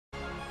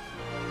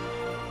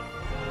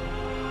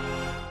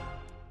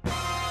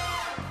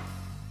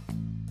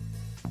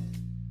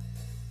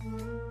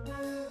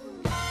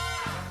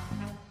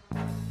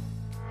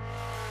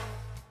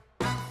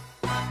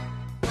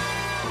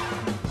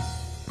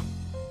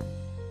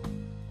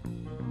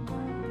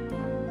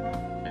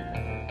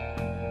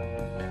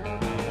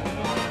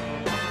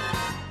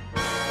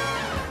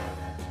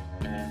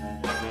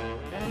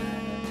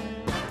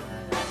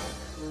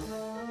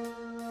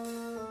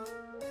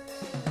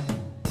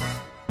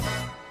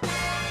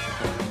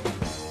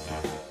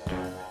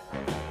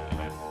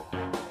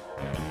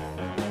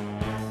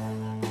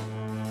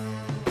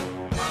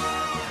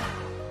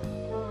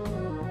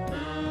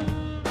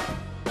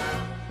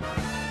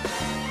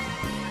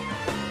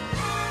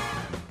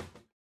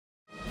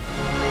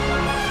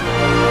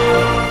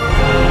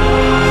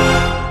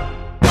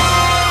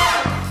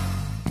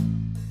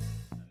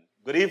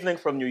evening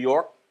from New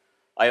York.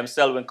 I am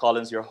Selwyn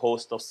Collins, your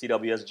host of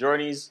CWS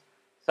Journeys.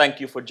 Thank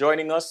you for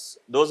joining us.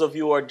 Those of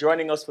you who are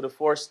joining us for the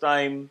first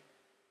time,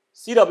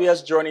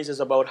 CWS Journeys is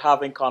about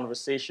having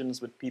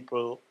conversations with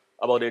people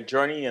about their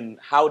journey and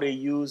how they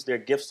use their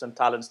gifts and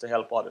talents to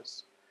help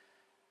others.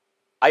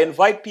 I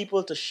invite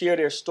people to share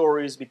their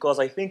stories because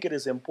I think it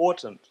is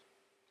important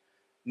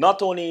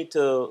not only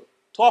to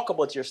talk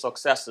about your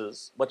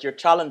successes, but your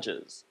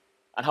challenges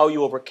and how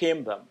you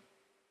overcame them.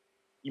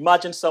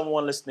 Imagine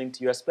someone listening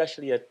to you,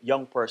 especially a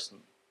young person,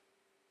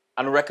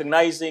 and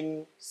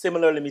recognizing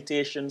similar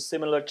limitations,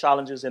 similar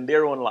challenges in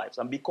their own lives.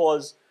 And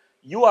because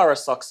you are a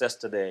success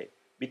today,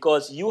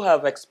 because you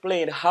have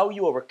explained how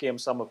you overcame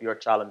some of your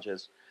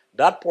challenges,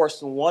 that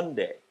person one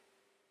day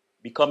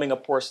becoming a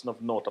person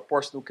of note, a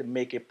person who can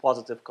make a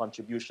positive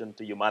contribution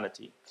to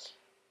humanity.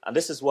 And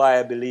this is why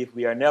I believe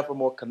we are never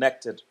more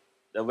connected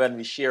than when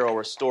we share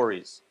our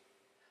stories.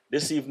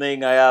 This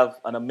evening, I have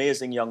an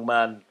amazing young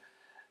man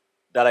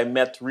that I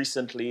met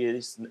recently.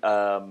 He's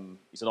an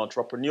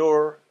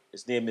entrepreneur.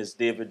 His name is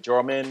David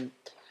Germain.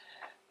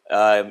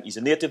 He's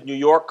a native New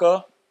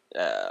Yorker,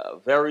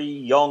 very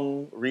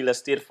young real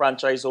estate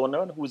franchise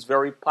owner who's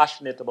very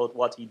passionate about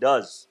what he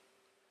does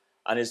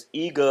and is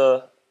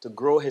eager to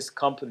grow his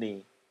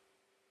company.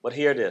 But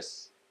hear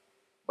this,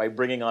 by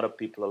bringing other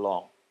people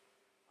along.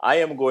 I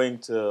am going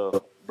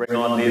to bring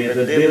on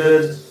David.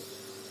 David,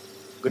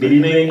 good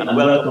evening and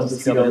welcome to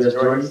CWS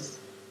Journeys.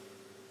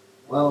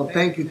 Well,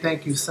 thank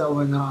you,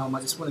 Selwyn.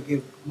 I just want to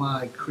give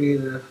my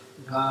Creator,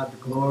 God, the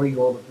glory,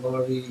 all the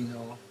glory.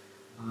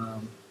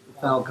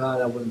 Without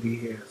God, I wouldn't be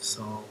here.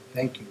 So,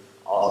 thank you.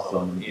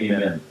 Awesome.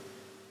 Amen.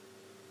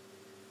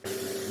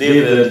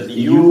 David,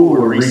 you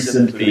were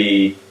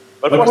recently,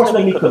 but first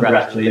let me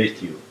congratulate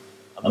you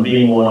on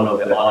being one of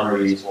the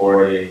honorees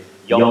for the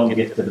Young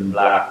Gifted and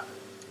Black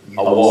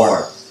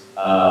Awards,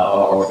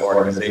 or the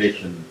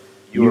organization.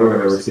 You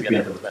were a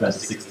recipient of the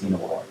 2016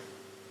 award.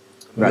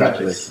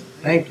 Congratulations. Yes.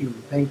 Thank you.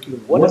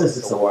 What does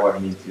this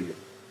award mean to you?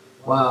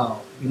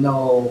 Wow,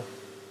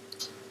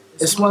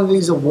 it's one of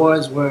these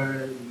awards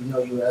where,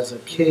 you as a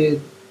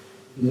kid,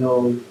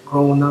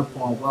 growing up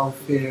on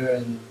welfare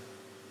and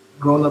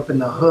growing up in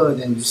the hood,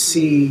 and you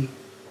see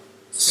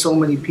so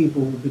many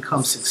people who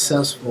become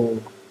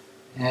successful,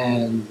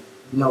 and,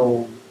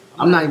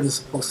 I'm not even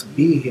supposed to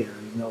be here.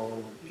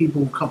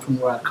 People who come from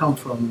where I come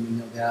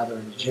from, they're either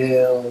in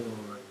jail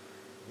or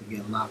they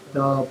get locked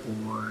up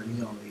or,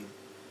 they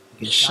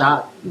get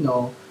shot,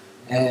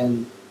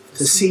 and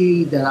to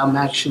see that I'm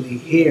actually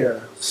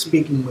here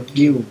speaking with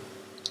you,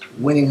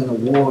 winning an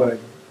award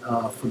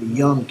for the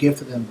Young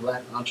Gifted and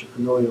Black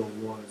Entrepreneurial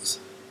Awards.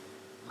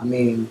 I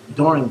mean,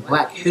 during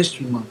Black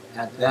History Month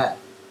at that,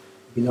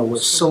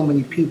 with so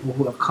many people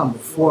who have come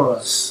before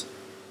us,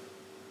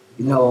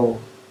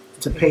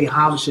 to pay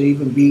homage to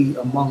even be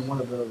among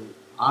one of the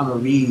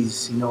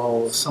honorees,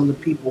 some of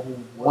the people who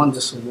won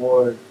this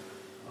award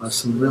are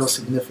some real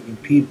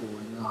significant people.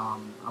 And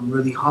I'm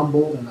really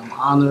humbled and I'm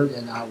honored,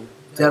 and I will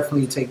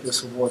definitely take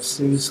this award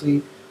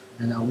seriously,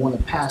 and I want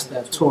to pass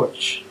that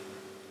torch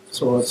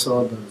towards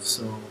others.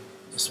 So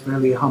it's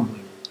really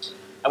humbling.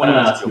 I want to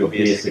ask you a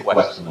basic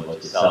question about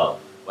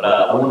yourself, but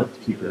I want to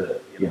keep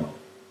it,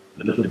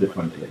 a little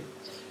differently.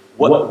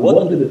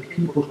 What do the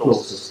people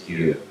closest to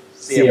you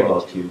say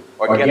about you,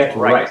 or get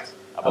right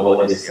about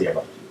what they say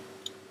about you?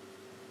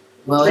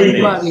 Well,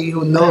 anybody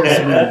who knows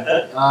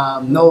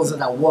me knows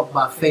that I walk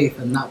by faith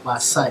and not by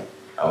sight.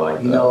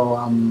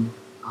 I'm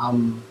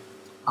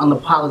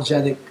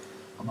unapologetic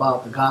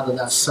about the God that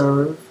I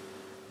serve,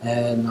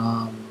 and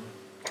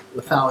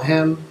without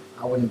Him,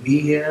 I wouldn't be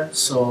here.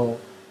 So,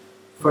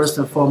 first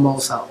and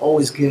foremost, I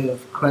always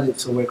give credit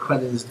to where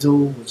credit is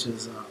due, which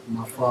is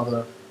my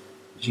Father,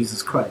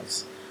 Jesus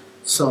Christ.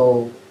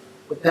 So,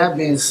 with that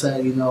being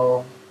said,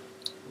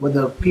 with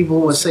the people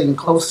who are sitting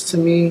close to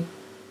me,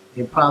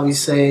 they probably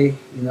say,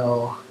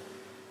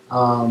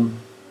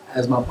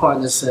 as my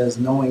partner says,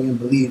 knowing and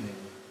believing.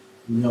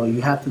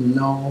 You have to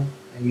know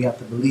and you have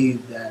to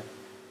believe that,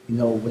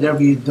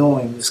 whatever you're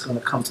doing is going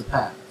to come to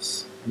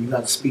pass. And you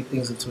got to speak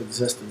things into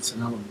existence.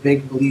 And I'm a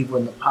big believer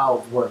in the power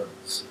of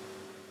words.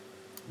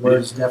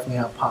 Words definitely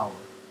have power.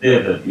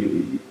 David,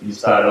 you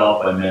started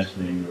off by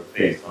mentioning your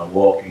faith, on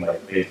walking by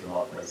faith and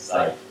not by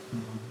sight.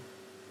 Mm-hmm.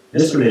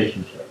 This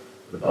relationship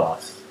with God,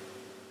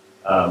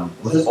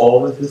 was it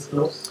always this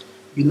close?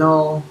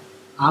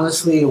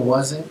 Honestly, it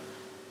wasn't.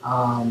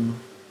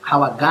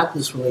 How I got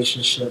this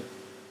relationship,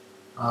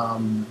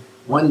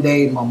 one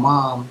day my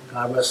mom,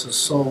 God rest her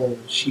soul,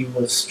 she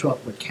was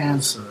struck with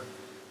cancer.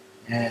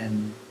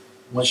 And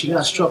when she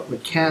got struck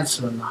with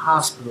cancer in the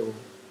hospital,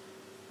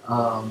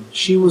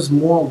 she was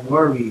more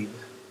worried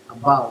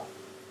about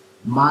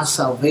my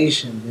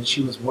salvation than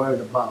she was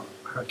worried about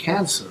her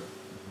cancer.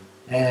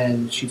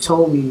 And she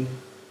told me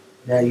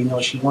that,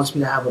 she wants me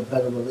to have a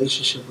better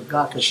relationship with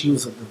God, because she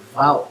was a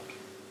devout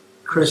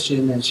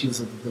Christian, and she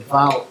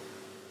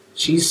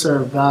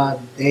served God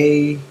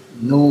day,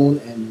 noon,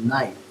 and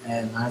night.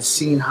 And I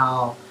seen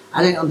how,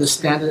 I didn't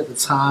understand it at the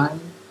time,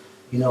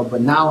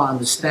 but now I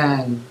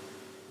understand,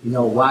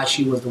 why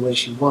she was the way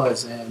she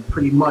was. And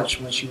pretty much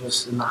when she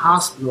was in the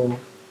hospital,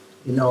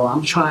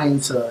 I'm trying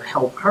to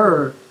help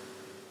her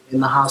in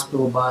the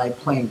hospital by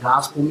playing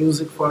gospel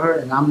music for her.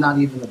 And I'm not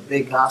even a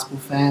big gospel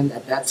fan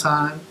at that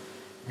time.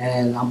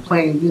 And I'm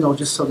playing,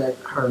 just so that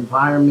her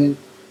environment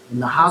in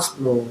the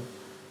hospital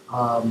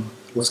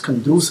was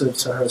conducive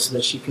to her so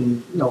that she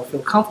can,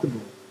 feel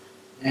comfortable.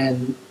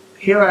 And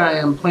here I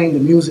am playing the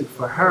music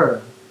for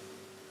her,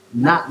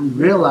 not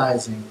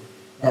realizing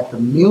that the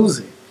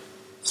music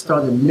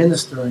started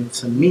ministering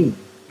to me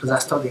because I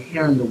started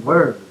hearing the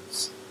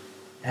words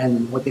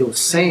and what they were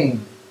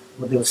saying,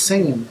 what they were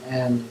singing,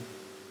 and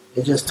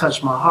it just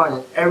touched my heart.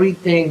 And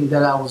everything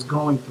that I was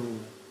going through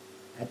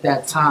at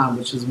that time,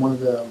 which is one of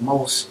the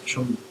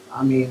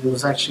it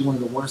was actually one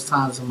of the worst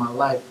times in my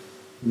life.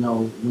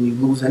 When you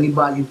lose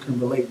anybody you can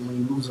relate, when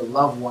you lose a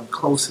loved one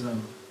close to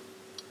them,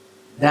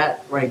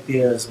 that right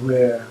there is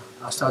where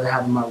I started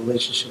having my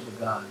relationship with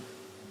God.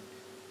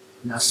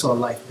 And I saw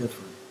life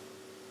different.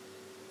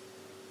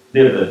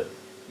 David,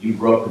 you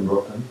grew up in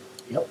Brooklyn?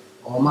 Yep,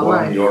 all my Born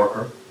life. New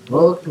Yorker?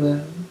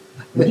 Brooklyn.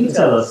 Would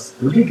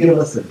you give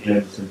us a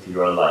glimpse into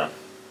your life,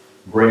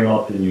 growing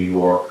up in New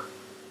York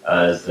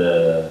at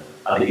the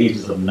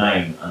ages of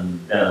 9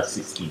 and then at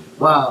 16?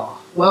 Wow.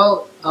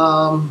 Well,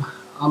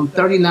 I'm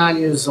 39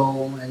 years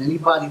old, and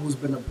anybody who's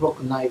been a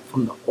Brooklynite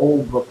from the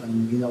old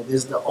Brooklyn,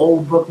 there's the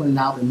old Brooklyn,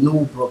 now the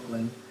new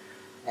Brooklyn.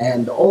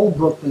 And the old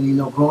Brooklyn,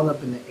 growing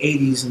up in the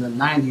 80s and the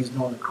 90s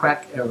during the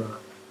crack era,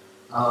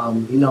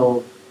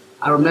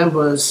 I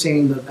remember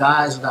seeing the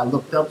guys that I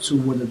looked up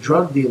to were the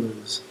drug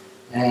dealers.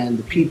 And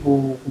the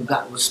people who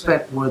got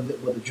respect were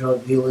the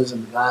drug dealers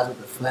and the guys with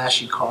the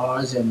flashy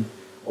cars and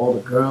all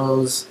the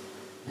girls.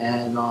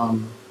 And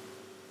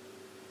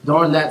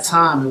during that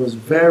time, it was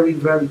very,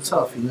 very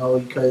tough,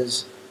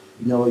 because,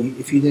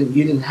 if you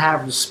didn't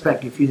have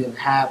respect, if you didn't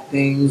have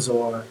things,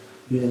 or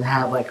you didn't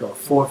have like a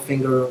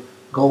 4-finger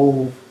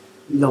gold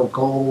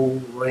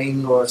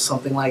ring or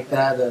something like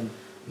that, and,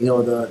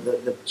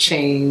 the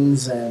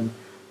chains and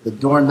the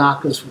door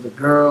knockers for the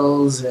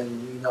girls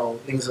and,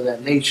 things of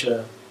that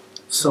nature.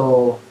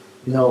 So,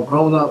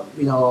 growing up,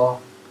 my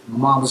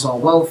mom was on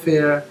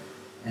welfare,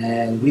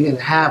 and we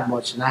didn't have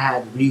much, and I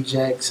had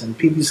rejects, and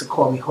people used to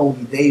call me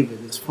Holy David.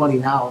 It's funny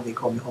now they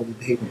call me Holy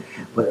David,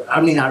 but I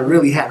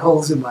really had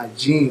holes in my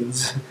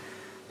jeans,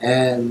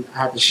 and I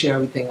had to share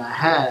everything I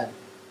had.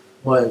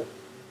 But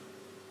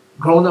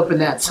growing up in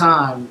that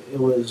time, it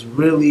was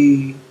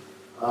really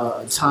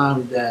a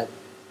time that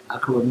I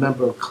could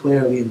remember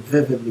clearly and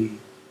vividly,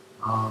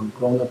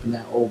 growing up in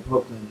that old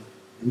Brooklyn.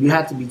 And you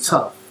had to be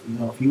tough.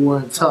 If you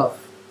weren't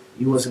tough,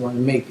 you wasn't going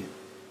to make it.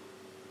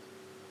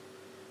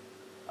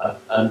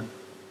 And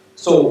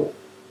so,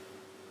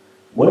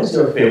 what is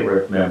your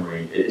favorite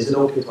memory? Is it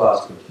okay to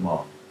ask your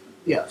mom?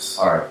 Yes.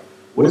 All right.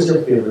 What is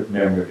your favorite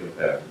memory of your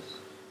parents?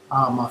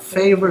 My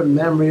favorite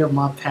memory of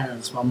my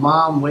parents, my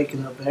mom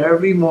waking up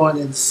every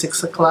morning,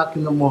 6 o'clock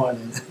in the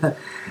morning,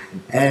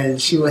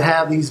 and she would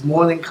have these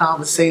morning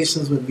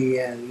conversations with me,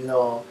 and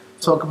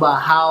talk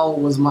about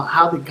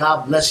how did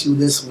God bless you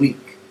this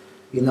week,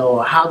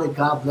 or how did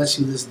God bless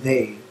you this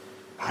day,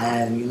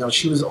 and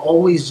she was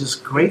always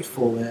just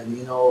grateful,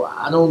 and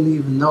I don't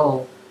even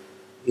know,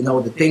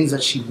 the things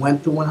that she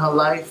went through in her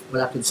life, but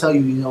I can tell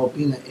you,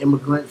 being an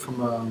immigrant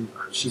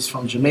she's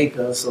from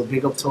Jamaica, so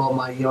big up to all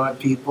my yard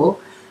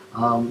people.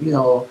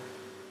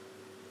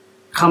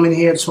 Coming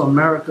here to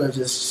America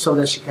just so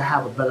that she can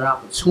have a better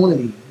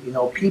opportunity.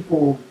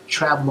 People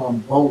travel on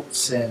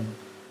boats and,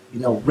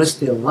 risk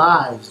their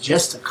lives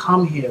just to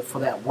come here for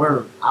that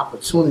word,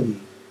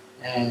 opportunity.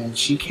 And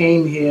she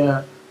came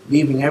here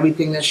leaving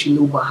everything that she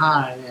knew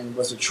behind and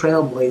was a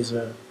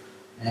trailblazer,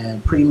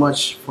 and pretty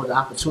much for the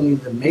opportunity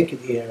to make it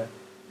here.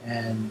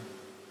 And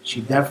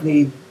she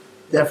definitely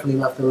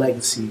left a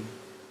legacy.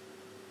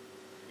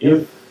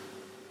 If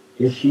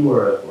she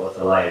was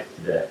alive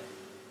today,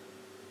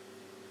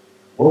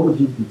 what would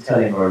you be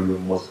telling her you're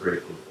most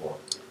grateful for?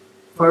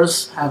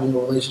 First, having a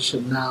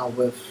relationship now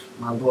with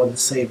my Lord and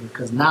Savior,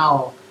 because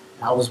now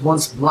I was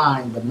once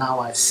blind, but now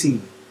I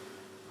see.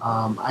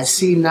 I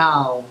see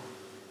now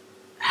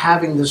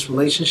having this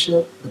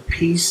relationship, the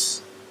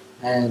peace,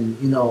 and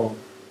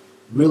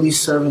really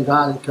serving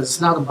God, because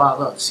it's not about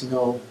us.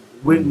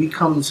 We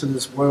come into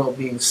this world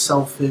being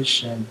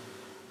selfish, and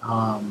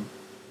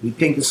we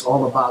think it's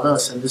all about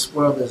us, and this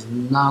world is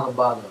not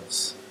about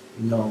us.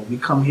 We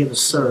come here to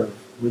serve.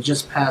 We're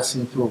just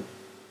passing through.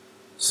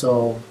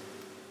 So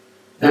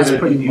that's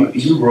pretty much.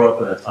 You grew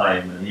up in a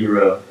time, an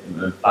era,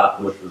 in fact,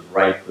 which was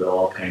rife with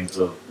all kinds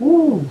of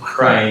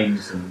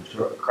crimes and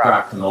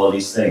crack and all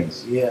these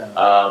things.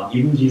 Yeah.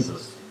 Even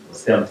Jesus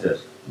was tempted,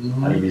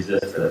 and he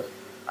resisted.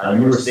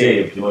 And you were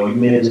saved. You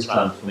made this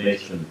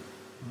transformation.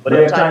 But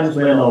there are times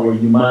when our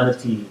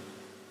humanity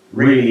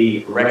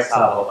really wreaks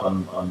havoc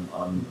on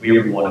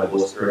where we want to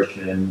go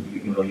spiritually, and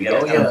you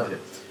get tempted.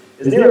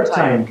 Is there a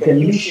time, can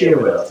you share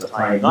with us a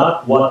time,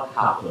 not what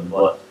happened,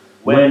 but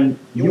when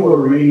you were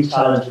really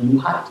challenged and you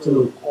had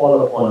to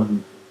call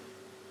upon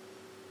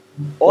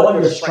all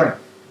your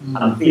strength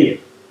and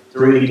faith to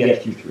really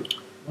get you through?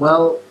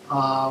 Well,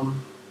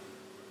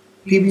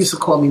 people used to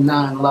call me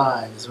Nine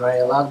Lives, right?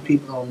 A lot of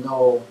people don't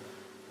know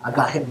I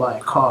got hit by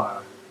a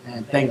car,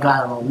 and thank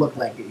God I don't look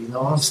like it. You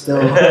know, I'm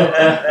still,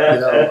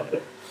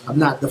 I'm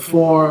not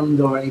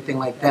deformed or anything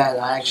like that.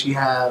 I actually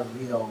have,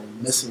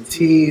 missing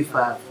teeth.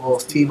 I have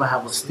false teeth. I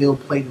have a steel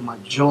plate in my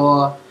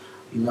jaw.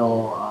 You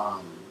know,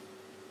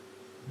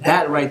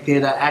 that right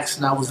there, that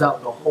accident, I was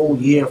out the whole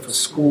year for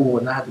school,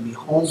 and I had to be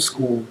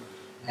homeschooled.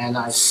 And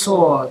I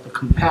saw the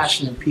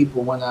compassionate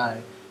people when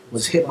I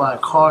was hit by a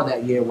car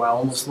that year, where I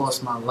almost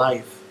lost my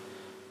life.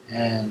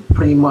 And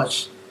pretty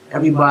much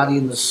everybody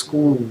in the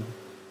school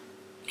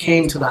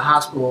came to the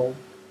hospital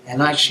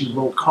and actually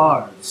wrote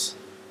cards.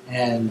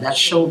 And that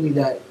showed me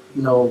that,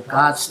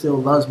 God still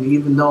loves me,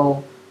 even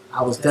though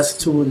I was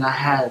destitute and I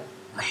had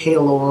a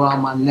halo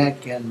around my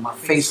neck and my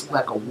face looked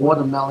like a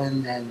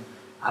watermelon and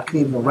I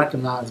couldn't even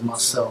recognize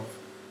myself.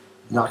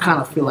 I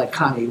kind of feel like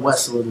Kanye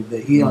West a little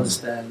bit. He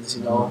understands,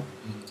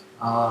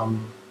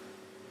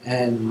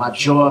 and my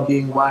jaw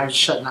being wired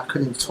shut and I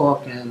couldn't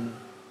talk. And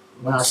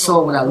when I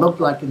saw what I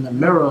looked like in the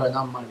mirror, and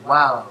I'm like,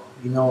 wow,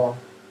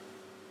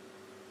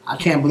 I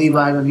can't believe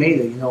I even made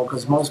it,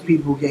 because most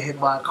people get hit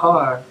by a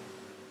car,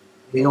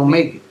 they don't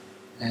make it.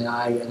 And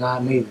I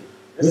made it.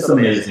 This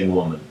amazing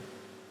woman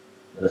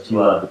that you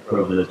had the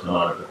privilege and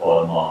honor to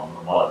call mom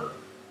or mother,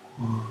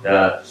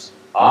 that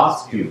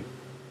asked you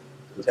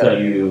to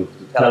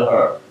tell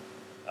her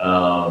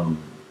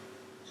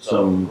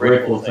some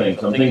grateful things,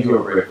 some things you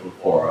were grateful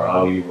for, or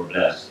how you were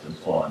blessed, and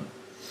so on.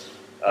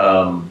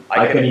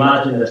 I can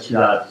imagine that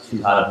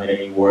she's had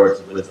many words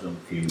of wisdom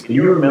for you. Can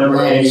you remember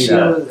any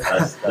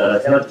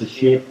that helped to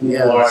shape who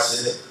you are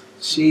today?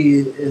 She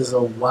is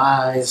a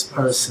wise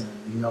person,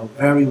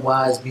 very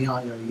wise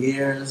beyond her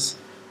years.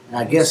 And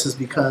I guess it's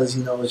because,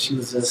 she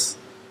was just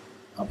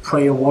a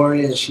prayer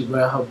warrior and she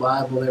read her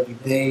Bible every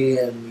day,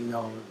 and,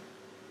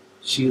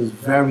 she was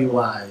very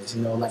wise,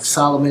 like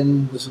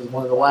Solomon, which was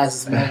one of the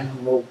wisest men who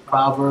wrote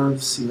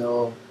Proverbs,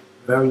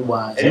 very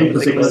wise. Any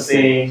particular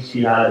saying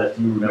she had that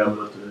you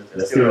remember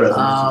that still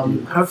resonates with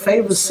you? Her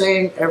favorite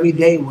saying every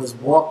day was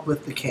 "Walk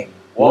with the King."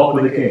 Walk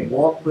with the King.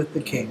 Walk with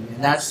the King,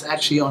 and that's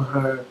actually on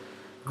her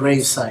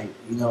grave site.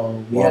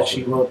 We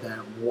actually wrote that.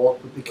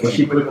 Walk with the King. Was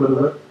she quick with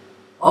it?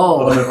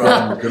 Oh,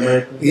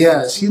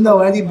 yes.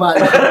 Anybody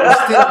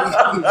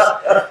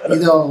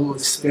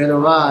spare the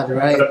rod,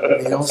 right?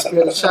 They don't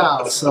spare the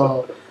child.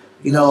 So,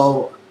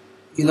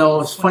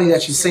 it's funny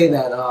that you say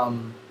that.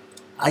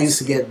 I used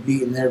to get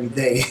beaten every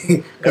day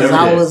because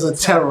I was a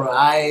terror.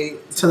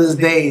 To this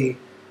day,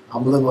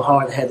 I'm a little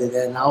hard-headed,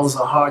 and I was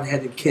a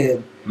hard-headed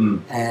kid.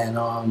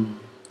 And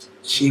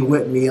she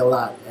whipped me a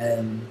lot.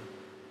 And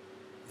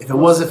if it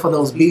wasn't for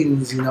those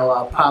beatings,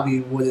 I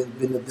probably wouldn't have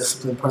been the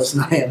disciplined person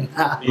I am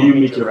now. Did you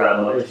meet your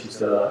grandmother? Is she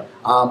still alive?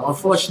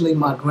 Unfortunately,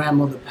 my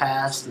grandmother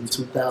passed in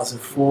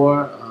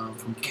 2004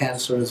 from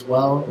cancer as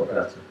well.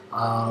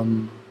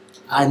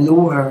 I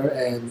knew her,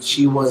 and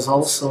she was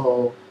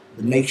also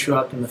the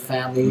matriarch in the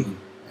family,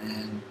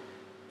 and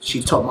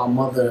she taught my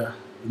mother,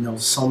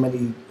 so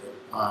many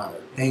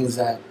things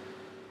that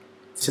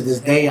to this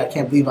day I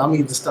can't believe I'm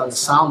even starting to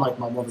sound like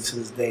my mother to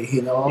this day.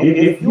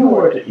 If you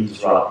were to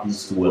eavesdrop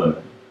these two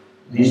women,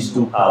 these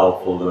two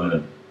powerful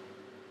women,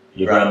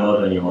 your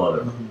grandmother and your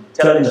mother,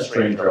 telling a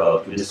stranger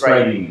about you,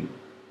 describing you,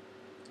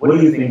 what do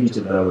you think each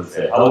of them would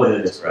say? How would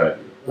they describe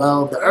you?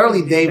 Well, the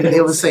early David,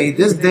 they would say,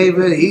 this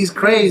David, he's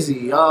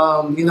crazy.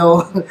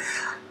 The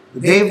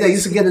David that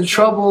used to get in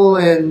trouble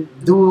and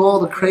do all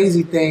the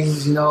crazy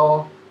things,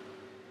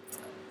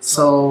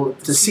 So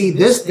to see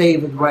this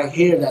David right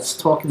here that's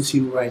talking to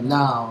you right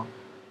now,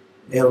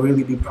 they'll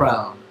really be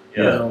proud.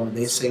 Yeah.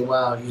 They say,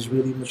 wow, he's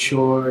really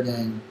matured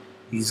and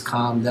he's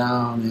calmed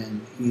down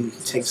and he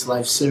takes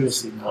life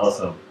seriously now.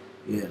 Awesome.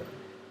 Yeah.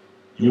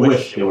 You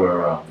wish they were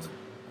around.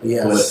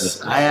 Yes,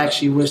 I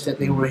actually wish that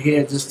they were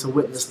here just to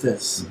witness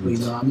this.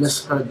 I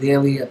miss her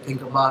daily. I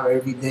think about her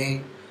every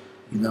day.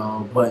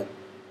 But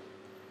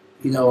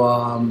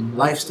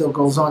life still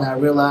goes on. I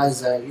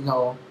realize that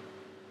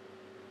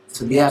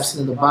to be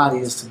absent in the body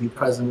is to be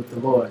present with the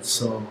Lord.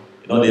 So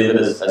David,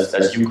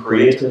 as you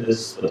created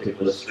this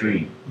particular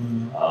stream,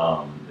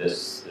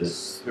 this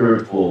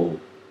spiritual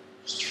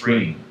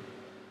stream,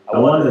 I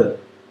want to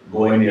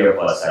go in there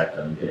for a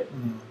second.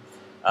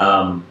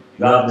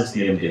 You have this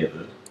name,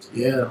 David.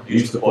 Yeah. You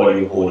used to call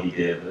you Holy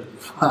David.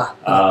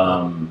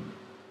 And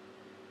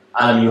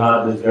you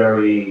have this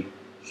very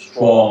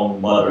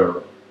strong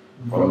mother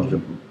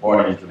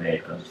born in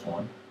Jamaica and so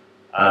on,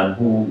 and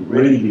who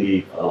really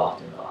believed a lot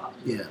in God.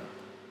 Yeah.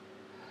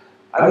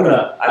 I'm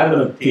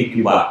gonna take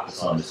you back to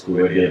Sunday school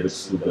where David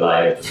slew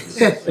Goliath.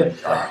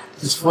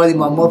 It's funny,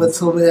 my mother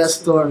told me that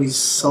story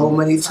so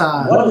many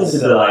times. What is the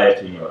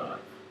Goliath in your life?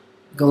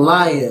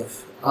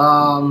 Goliath.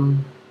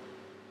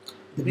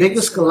 The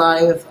biggest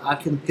Goliath I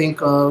can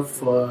think of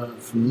for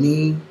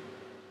me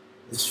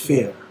is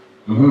fear.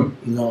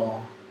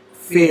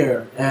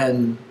 Fear.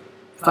 And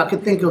if I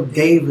could think of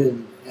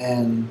David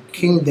and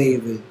King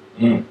David,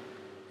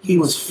 he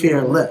was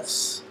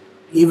fearless.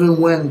 Even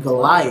when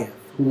Goliath,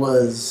 who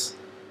was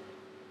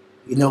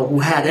who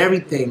had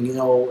everything,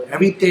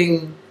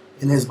 everything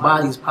in his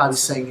body is probably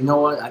saying, you know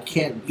what, I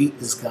can't beat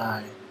this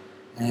guy.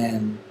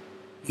 And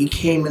he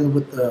came in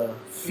with the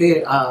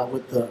fear,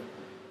 with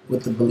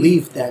the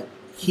belief that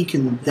he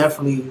can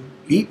definitely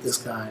beat this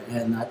guy.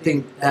 And I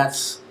think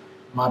that's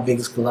my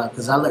biggest Goliath,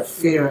 because I let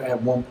fear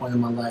at one point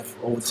in my life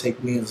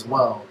overtake me as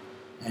well.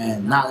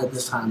 And not at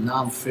this time.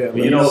 Now I'm fearless.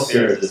 But you know,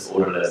 fear is this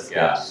odorless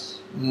gas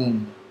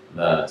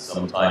that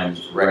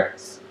sometimes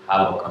wreaks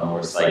havoc on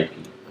our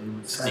psyche,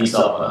 sneaks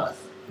up on us.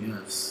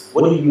 Yes.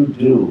 What do you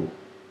do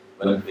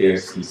when fear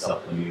sneaks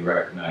up and you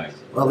recognize it?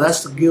 Well,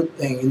 that's the good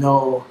thing,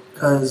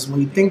 because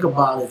when you think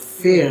about it,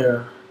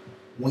 fear,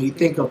 when you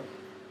think of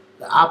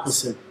the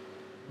opposite,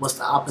 what's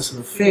the opposite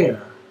of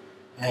fear?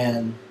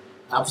 And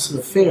the opposite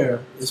of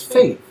fear is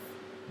faith.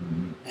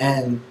 Mm-hmm.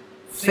 And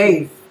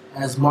faith,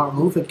 as Martin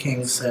Luther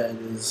King said,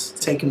 is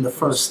taking the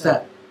first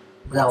step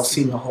without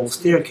seeing the whole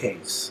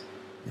staircase.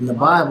 In the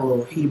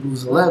Bible,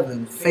 Hebrews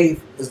 11,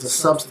 faith is the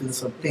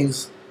substance of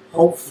things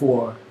hoped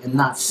for and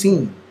not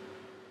seen.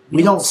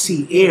 We don't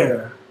see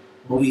air,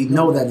 but we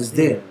know that it's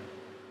there.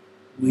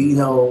 You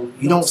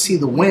don't see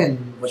the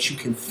wind, but you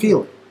can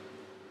feel it.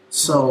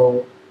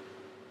 So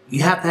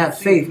you have to have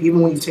faith.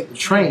 Even when you take the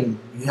train,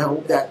 you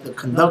hope that the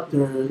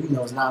conductor,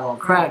 is not on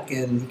crack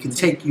and he can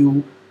take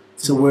you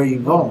to where you're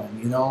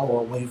going,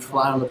 or when you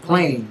fly on the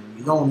plane,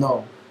 you don't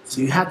know.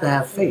 So you have to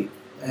have faith.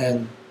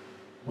 And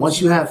once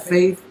you have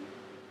faith,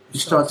 you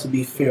start to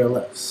be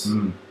fearless.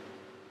 Mm.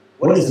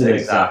 What is it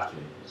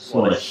exactly? I just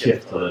want to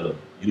shift a little.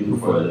 You do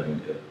for a living,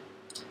 too.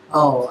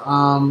 Oh,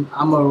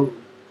 I'm a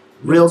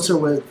realtor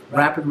with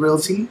Rapid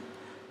Realty.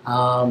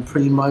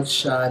 Pretty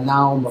much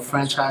now I'm a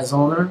franchise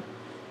owner.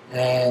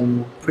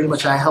 And pretty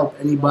much I help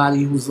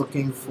anybody who's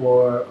looking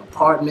for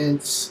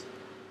apartments,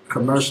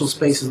 commercial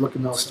spaces,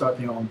 looking to start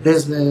their own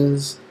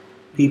business,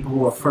 people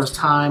who are first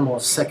time or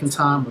second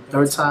time or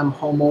third time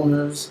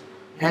homeowners.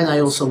 And I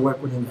also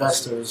work with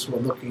investors who are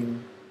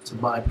looking to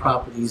buy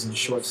properties and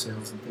short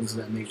sales and things of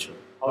that nature.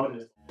 How did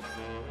this